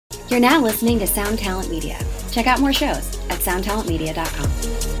You're now listening to Sound Talent Media. Check out more shows at soundtalentmedia.com.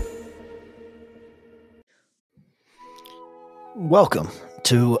 Welcome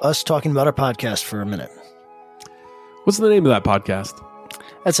to us talking about our podcast for a minute. What's the name of that podcast?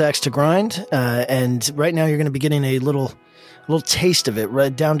 That's Axe to Grind, and right now you're going to be getting a little taste of it,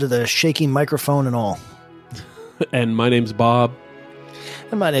 right down to the shaky microphone and all. And my name's Bob.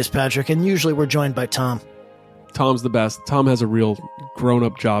 And my name's Patrick, and usually we're joined by Tom. Tom's the best. Tom has a real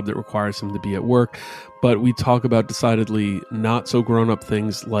grown-up job that requires him to be at work, but we talk about decidedly not so grown-up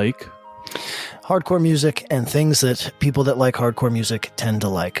things like hardcore music and things that people that like hardcore music tend to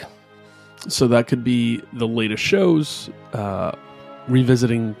like. So that could be the latest shows,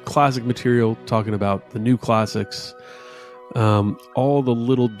 revisiting classic material, talking about the new classics, all the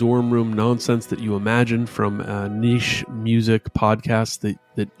little dorm room nonsense that you imagine from niche music podcasts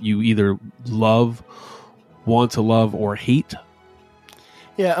that you either love, want to love, or hate.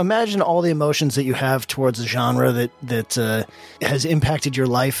 Yeah, imagine all the emotions that you have towards a genre that has impacted your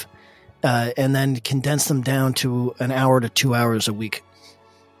life, and then condense them down to an hour to 2 hours a week.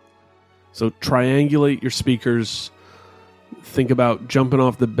 So triangulate your speakers, think about jumping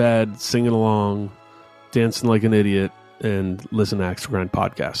off the bed, singing along, dancing like an idiot, and listen to Axe to Grind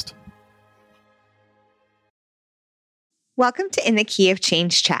podcast. Welcome to In the Key of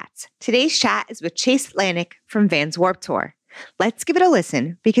Change Chats. Today's chat is with Chase Atlantic from Vans Warped Tour. Let's give it a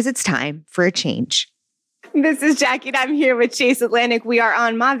listen because it's time for a change. This is Jackie and I'm here with Chase Atlantic. We are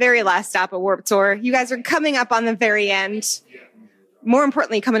on my very last stop at Warped Tour. You guys are coming up on the very end. More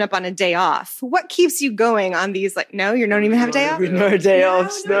importantly, coming up on a day off. What keeps you going on these? No, you don't even have a day off? No day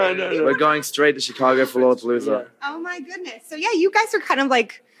offs. No. We're going straight to Chicago for Lollapalooza. Oh my goodness. So yeah, you guys are kind of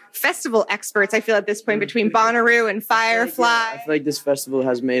like festival experts, I feel, at this point, between Bonnaroo and Firefly. I feel like this festival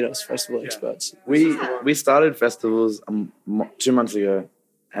has made us festival experts. We started festivals 2 months ago,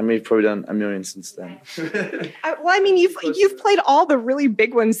 and we've probably done a million since then. You've played all the really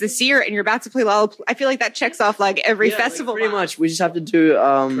big ones this year, and you're about to play Lollapalooza. I feel like that checks off like every festival. Pretty much. We just have to do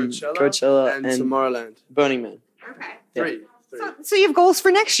Coachella and Tomorrowland. Burning Man. Okay. Three. So you have goals for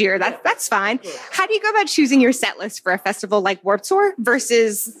next year. That's fine. How do you go about choosing your set list for a festival like Warped Tour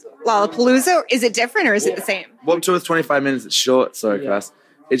versus Lollapalooza? Is it different or is it the same? Warped Tour is 25 minutes. It's short. Sorry, class.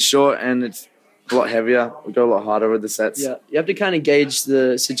 It's short and it's a lot heavier. We go a lot harder with the sets. Yeah, you have to kind of gauge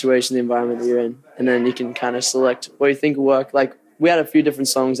the situation, the environment that you're in, and then you can kind of select what you think will work. Like, we had a few different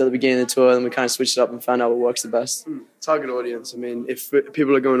songs at the beginning of the tour, and we kind of switched it up and found out what works the best. Target audience. I mean, if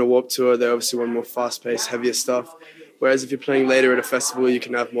people are going to Warped Tour, they obviously want more fast-paced, heavier stuff. Whereas if you're playing later at a festival, you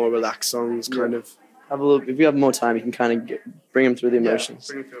can have more relaxed songs, kind of. If you have more time, you can kind of bring them through the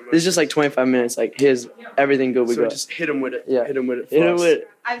emotions. This is just like 25 minutes. Like, here's everything good we got. So just hit them with it. Yeah. Hit them with it fast. Hit them with it.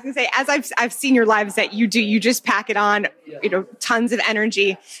 I was gonna say, as I've seen your lives that you do, you just pack it on, tons of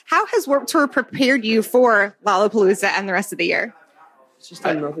energy. How has Warped Tour prepared you for Lollapalooza and the rest of the year? It's just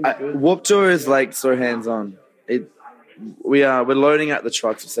nothing good. Warped Tour is like so hands-on. We're loading out the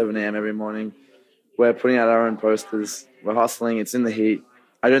trucks at 7 a.m. every morning. We're putting out our own posters. We're hustling. It's in the heat.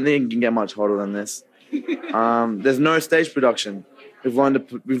 I don't think it can get much hotter than this. There's no stage production. We've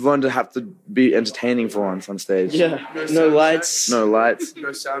learned to have to be entertaining for once on stage. Yeah. No lights. No lights.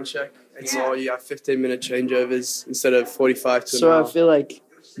 No sound check. It's all you have 15-minute changeovers instead of 45 to an So hour. I feel like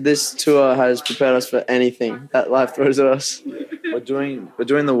this tour has prepared us for anything that life throws at us. We're doing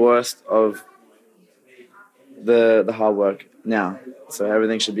the worst of the hard work now. So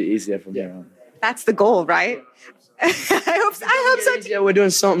everything should be easier from here on. That's the goal, right? I hope so. Yeah, we're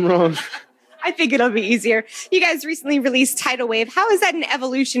doing something wrong. I think it'll be easier. You guys recently released Tidal Wave. How is that an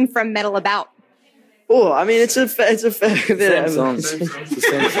evolution from Metal About? Oh, I mean, it's a fair Same song. It's the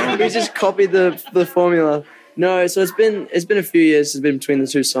same song. We just copied the formula. No, so it's been a few years. It's been between the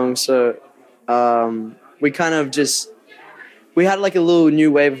two songs. So we kind of we had like a little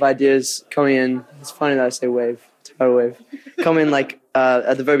new wave of ideas coming in. It's funny that I say wave, tidal wave, coming like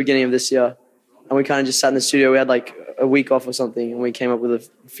at the very beginning of this year. And we kind of just sat in the studio. We had like a week off or something, and we came up with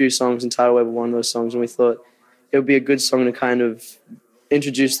a few songs, and Tidal Wave was one of those songs. And we thought it would be a good song to kind of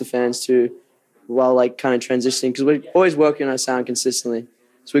introduce the fans to while like kind of transitioning, because we're always working on our sound consistently.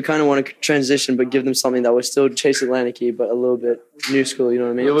 So we kind of want to transition, but give them something that was still Chase Atlantic-y, but a little bit new school. You know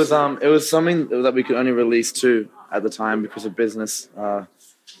what I mean? It was something that we could only release two at the time because of business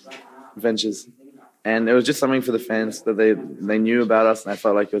ventures, and it was just something for the fans that they knew about us, and I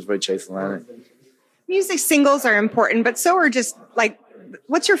felt like it was very Chase Atlantic. Music singles are important, but so are just like,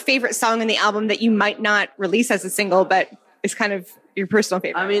 what's your favorite song on the album that you might not release as a single, but is kind of your personal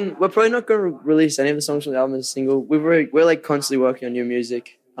favorite? I mean, we're probably not going to release any of the songs from the album as a single. We're like constantly working on new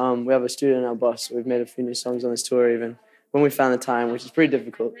music. We have a studio in our bus, so we've made a few new songs on this tour even. when we found the time, which is pretty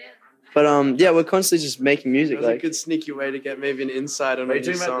difficult. But yeah, we're constantly just making music. That's like a good sneaky way to get maybe an insight on a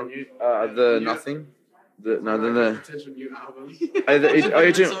new song. The Nothing? The Potential new album.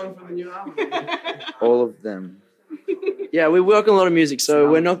 song for the new album. all of them. yeah, we work on a lot of music, so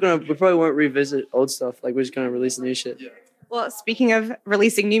we probably won't revisit old stuff. Like we're just gonna release new shit. Yeah. Well, speaking of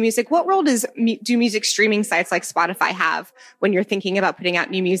releasing new music, what role do music streaming sites like Spotify have when you're thinking about putting out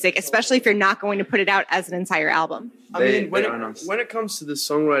new music, especially if you're not going to put it out as an entire album? When it comes to the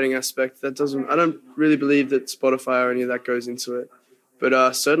songwriting aspect, I don't really believe that Spotify or any of that goes into it.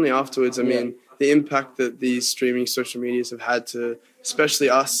 But certainly afterwards, I mean, the impact that these streaming social medias have had to, especially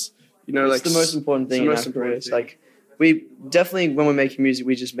us, It's the most important thing in our careers. Like, we definitely, when we're making music,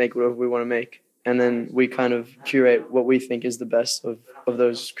 we just make whatever we want to make. And then we kind of curate what we think is the best of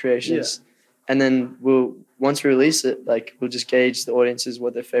those creations. Yeah. And then once we release it, like, we'll just gauge the audiences,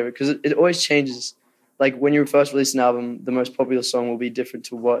 what their favorite, because it always changes. Like, when you first release an album, the most popular song will be different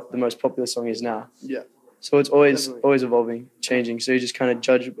to what the most popular song is now. Yeah. So it's always evolving, changing. So you just kind of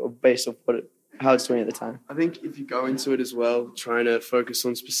judge based off how it's doing at the time. I think if you go into it as well, trying to focus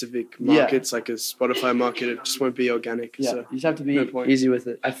on specific markets, like a Spotify market, it just won't be organic. Yeah, so you just have to be easy with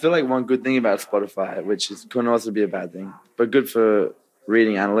it. I feel like one good thing about Spotify, which can also be a bad thing, but good for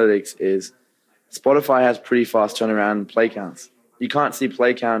reading analytics, is Spotify has pretty fast turnaround play counts. You can't see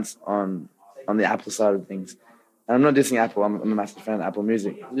play counts on the Apple side of things. And I'm not dissing Apple. I'm a massive fan of Apple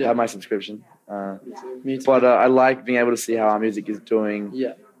Music. I have my subscription. Me too. But I like being able to see how our music is doing.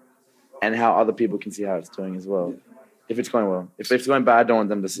 Yeah. And how other people can see how it's doing as well. If it's going well. If it's going bad, I don't want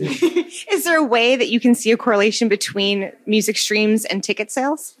them to see it. Is there a way that you can see a correlation between music streams and ticket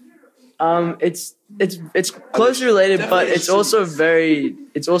sales? It's closely related, but it's also very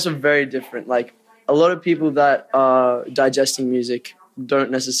different. Like, a lot of people that are digesting music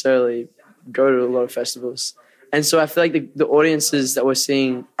don't necessarily go to a lot of festivals. And so I feel like the audiences that we're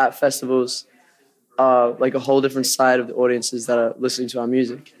seeing at festivals are like a whole different side of the audiences that are listening to our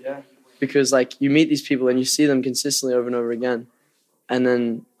music. Yeah. Because, like, you meet these people and you see them consistently over and over again. And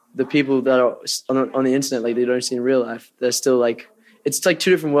then the people that are on the internet, like, they don't see in real life, they're still, like, it's like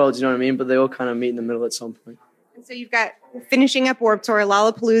two different worlds, you know what I mean? But they all kind of meet in the middle at some point. And so you've got finishing up Warped Tour,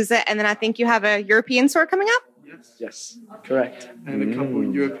 Lollapalooza, and then I think you have a European tour coming up? Yes, correct. And a couple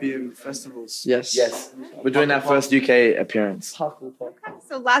of European festivals. Yes. We're doing our first UK appearance.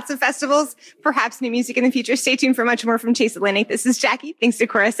 So lots of festivals, perhaps new music in the future. Stay tuned for much more from Chase Atlantic. This is Jackie, thanks to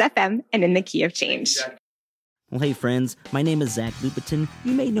Chorus FM and In the Key of Change. Well, hey friends, my name is Zach Lupetin.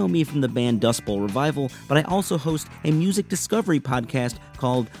 You may know me from the band Dust Bowl Revival, but I also host a music discovery podcast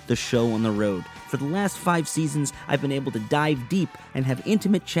called The Show on the Road. For the last 5 seasons, I've been able to dive deep and have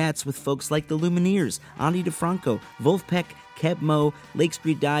intimate chats with folks like the Lumineers, Ani DeFranco, Wolfpack, Keb Mo, Lake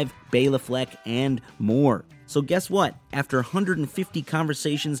Street Dive, Bela Fleck, and more. So guess what? After 150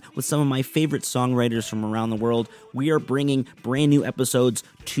 conversations with some of my favorite songwriters from around the world, we are bringing brand new episodes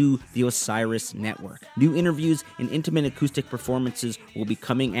to the Osiris Network. New interviews and intimate acoustic performances will be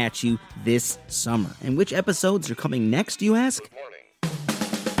coming at you this summer. And which episodes are coming next, you ask?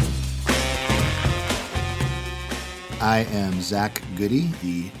 I am Zach Goody,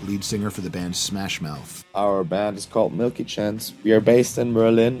 the lead singer for the band Smash Mouth. Our band is called Milky Chance. We are based in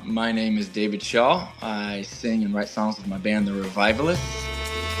Berlin. My name is David Shaw. I sing and write songs with my band, The Revivalists.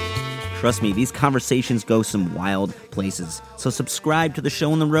 Trust me, these conversations go some wild places. So subscribe to The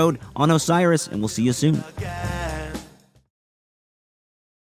Show on the Road on Osiris, and we'll see you soon.